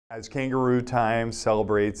As Kangaroo Time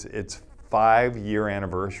celebrates its 5-year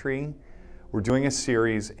anniversary, we're doing a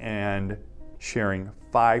series and sharing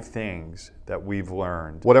 5 things that we've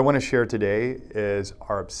learned. What I want to share today is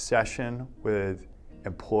our obsession with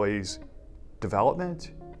employees'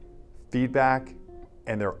 development, feedback,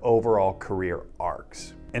 and their overall career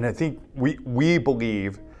arcs. And I think we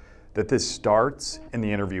believe that this starts in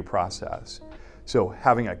the interview process. So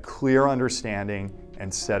having a clear understanding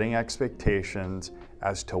and setting expectations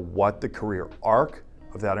as to what the career arc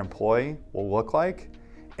of that employee will look like,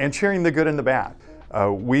 and sharing the good and the bad.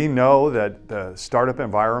 We know that the startup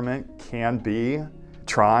environment can be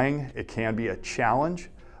trying, it can be a challenge,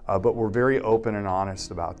 but we're very open and honest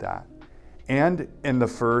about that. And in the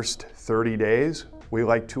first 30 days, we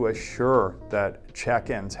like to assure that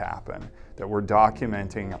check-ins happen, that we're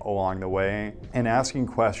documenting along the way and asking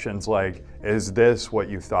questions like, is this what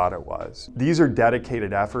you thought it was? These are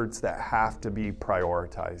dedicated efforts that have to be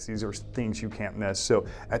prioritized. These are things you can't miss. So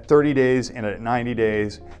at 30 days and at 90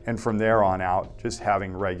 days and from there on out, just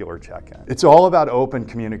having regular check-in. It's all about open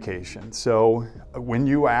communication. So when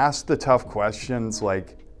you ask the tough questions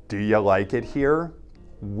like, do you like it here?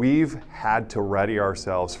 We've had to ready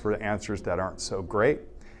ourselves for answers that aren't so great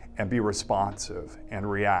and be responsive and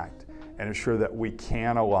react and ensure that we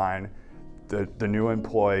can align the new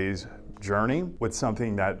employee's journey with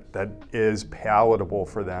something that is palatable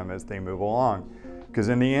for them as they move along. Because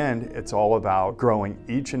in the end, it's all about growing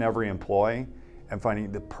each and every employee and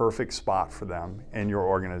finding the perfect spot for them in your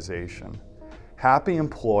organization. Happy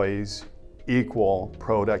employees equal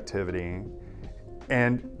productivity,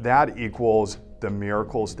 and that equals the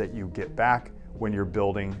miracles that you get back when you're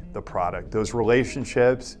building the product. Those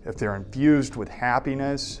relationships, if they're infused with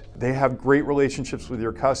happiness, they have great relationships with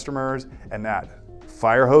your customers, and that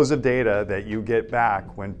fire hose of data that you get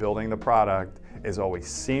back when building the product is always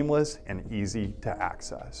seamless and easy to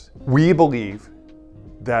access. We believe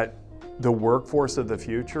that the workforce of the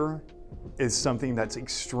future is something that's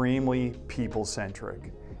extremely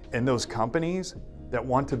people-centric. And those companies that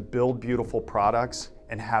want to build beautiful products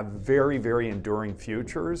and have very, very enduring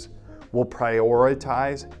futures will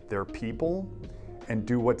prioritize their people and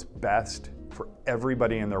do what's best for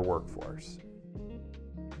everybody in their workforce.